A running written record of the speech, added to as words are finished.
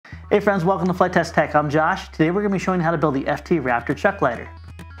Hey friends, welcome to Flight Test Tech. I'm Josh. Today we're going to be showing you how to build the FT Raptor chuck glider.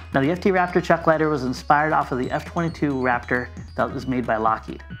 Now the FT Raptor chuck glider was inspired off of the F-22 Raptor that was made by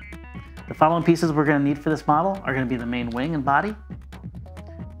Lockheed. The following pieces we're going to need for this model are going to be the main wing and body,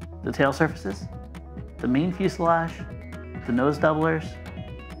 the tail surfaces, the main fuselage, the nose doublers,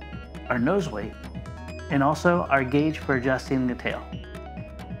 our nose weight, and also our gauge for adjusting the tail.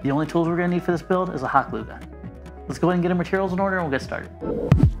 The only tools we're going to need for this build is a hot glue gun. Let's go ahead and get our materials in order and we'll get started.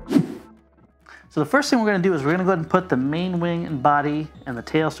 So the first thing we're going to do is we're going to go ahead and put the main wing and body and the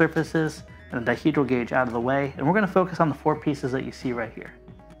tail surfaces and the dihedral gauge out of the way, and we're going to focus on the 4 pieces that you see right here.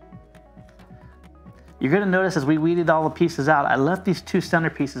 You're going to notice as we weeded all the pieces out, I left these 2 center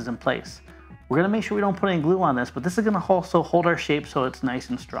pieces in place. We're going to make sure we don't put any glue on this, but this is going to also hold our shape so it's nice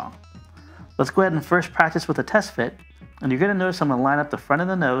and strong. Let's go ahead and first practice with a test fit, and you're going to notice I'm going to line up the front of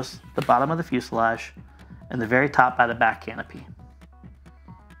the nose, the bottom of the fuselage, and the very top by the back canopy.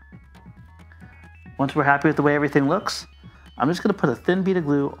 Once we're happy with the way everything looks, I'm just going to put a thin bead of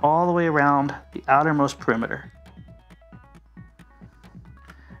glue all the way around the outermost perimeter.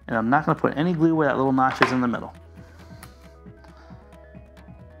 And I'm not going to put any glue where that little notch is in the middle.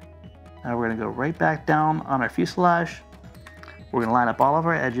 Now we're going to go right back down on our fuselage. We're going to line up all of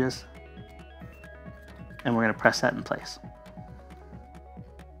our edges, and we're going to press that in place.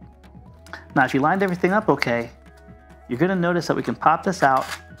 Now if you lined everything up okay, you're going to notice that we can pop this out,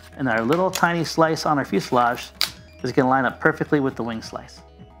 and our little tiny slice on our fuselage is going to line up perfectly with the wing slice.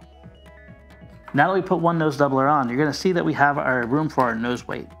 Now that we put one nose doubler on, you're going to see that we have our room for our nose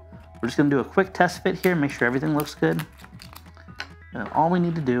weight. We're just going to do a quick test fit here, make sure everything looks good. And all we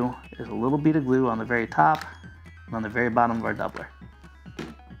need to do is a little bead of glue on the very top and on the very bottom of our doubler.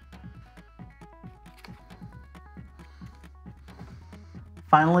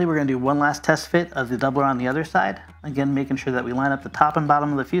 Finally, we're going to do one last test fit of the doubler on the other side. Again, making sure that we line up the top and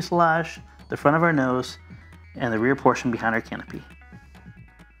bottom of the fuselage, the front of our nose, and the rear portion behind our canopy.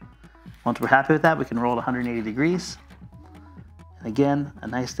 Once we're happy with that, we can roll it 180 degrees. And again, a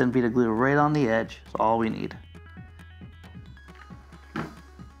nice thin bead of glue right on the edge is all we need.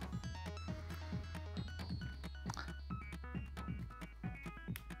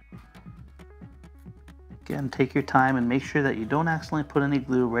 Again, take your time and make sure that you don't accidentally put any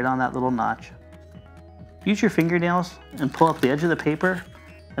glue right on that little notch. Use your fingernails and pull up the edge of the paper,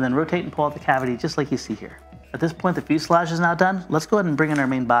 and then rotate and pull out the cavity just like you see here. At this point, the fuselage is now done. Let's go ahead and bring in our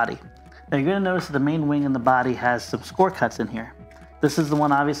main body. Now you're going to notice that the main wing and the body has some score cuts in here. This is the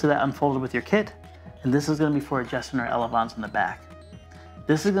one obviously that unfolded with your kit, and this is going to be for adjusting our elevons in the back.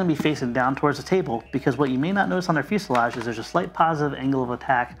 This is going to be facing down towards the table because what you may not notice on our fuselage is there's a slight positive angle of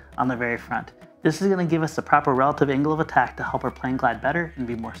attack on the very front. This is going to give us the proper relative angle of attack to help our plane glide better and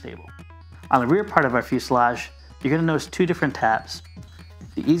be more stable. On the rear part of our fuselage, you're going to notice 2 different tabs.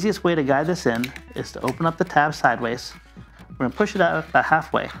 The easiest way to guide this in is to open up the tab sideways. We're going to push it out about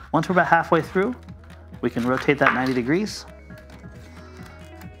halfway. Once we're about halfway through, we can rotate that 90 degrees.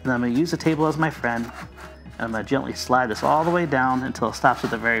 And then I'm going to use the table as my friend, and I'm going to gently slide this all the way down until it stops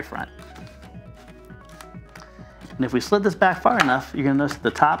at the very front. And if we slid this back far enough, you're going to notice that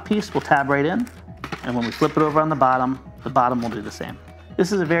the top piece will tab right in, and when we flip it over on the bottom will do the same.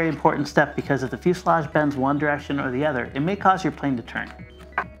 This is a very important step because if the fuselage bends one direction or the other, it may cause your plane to turn.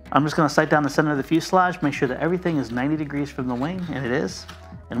 I'm just going to sight down the center of the fuselage, make sure that everything is 90 degrees from the wing, and it is.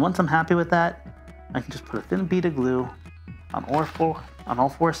 And once I'm happy with that, I can just put a thin bead of glue on all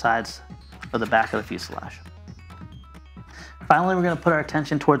 4 sides of the back of the fuselage. Finally, we're going to put our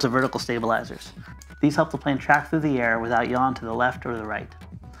attention towards the vertical stabilizers. These help the plane track through the air without yawing to the left or the right.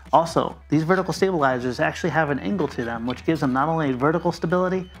 Also, these vertical stabilizers actually have an angle to them, which gives them not only vertical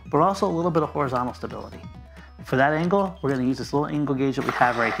stability, but also a little bit of horizontal stability. For that angle, we're going to use this little angle gauge that we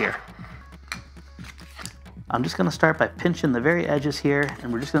have right here. I'm just going to start by pinching the very edges here,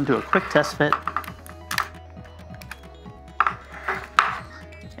 and we're just going to do a quick test fit.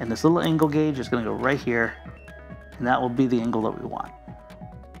 And this little angle gauge is going to go right here, and that will be the angle that we want.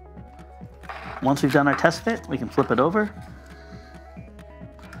 Once we've done our test fit, we can flip it over.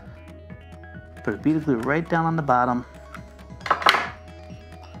 Put a bead of glue right down on the bottom.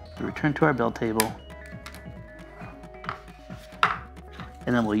 We return to our build table.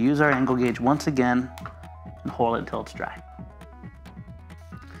 And then we'll use our angle gauge once again and hold it until it's dry.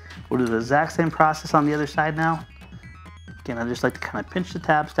 We'll do the exact same process on the other side now. Again, I just like to kind of pinch the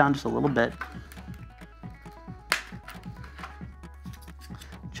tabs down just a little bit.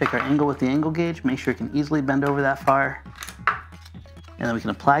 Check our angle with the angle gauge, make sure it can easily bend over that far. And then we can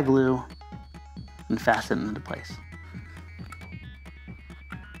apply glue and fasten it into place.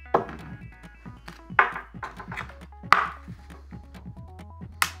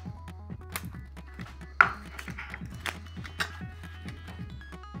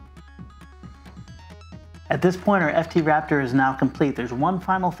 At this point, our FT Raptor is now complete. There's one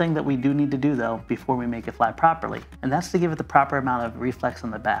final thing that we do need to do though before we make it fly properly, and that's to give it the proper amount of reflex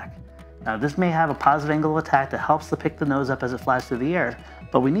on the back. Now this may have a positive angle of attack that helps to pick the nose up as it flies through the air,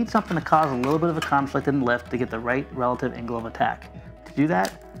 but we need something to cause a little bit of a conflict in lift to get the right relative angle of attack. To do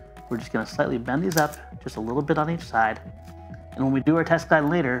that, we're just going to slightly bend these up just a little bit on each side, and when we do our test glide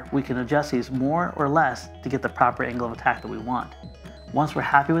later, we can adjust these more or less to get the proper angle of attack that we want. Once we're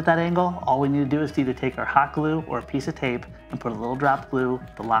happy with that angle, all we need to do is to either take our hot glue or a piece of tape and put a little drop of glue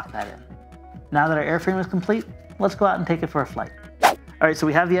to lock that in. Now that our airframe is complete, let's go out and take it for a flight. All right, so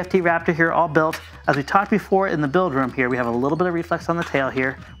we have the FT Raptor here all built. As we talked before in the build room here, we have a little bit of reflex on the tail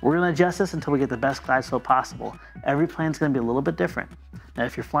here. We're gonna adjust this until we get the best glide slope possible. Every plane's gonna be a little bit different. Now,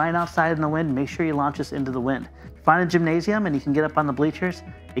 if you're flying outside in the wind, make sure you launch this into the wind. If you find a gymnasium and you can get up on the bleachers,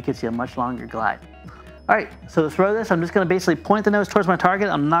 it gets you a much longer glide. All right, so to throw this, I'm just gonna basically point the nose towards my target.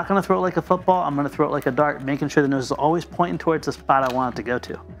 I'm not gonna throw it like a football, I'm gonna throw it like a dart, making sure the nose is always pointing towards the spot I want it to go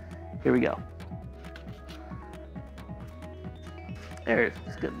to. Here we go. There it is,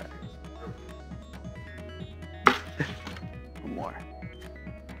 it's good enough. One more.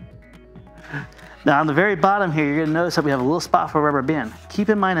 Now on the very bottom here, you're gonna notice that we have a little spot for a rubber band. Keep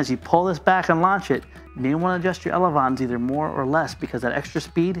in mind as you pull this back and launch it, you may wanna adjust your elevons either more or less because that extra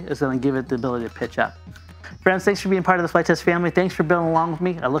speed is gonna give it the ability to pitch up. Friends, thanks for being part of the Flite Test family. Thanks for building along with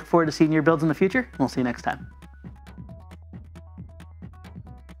me. I look forward to seeing your builds in the future, and we'll see you next time.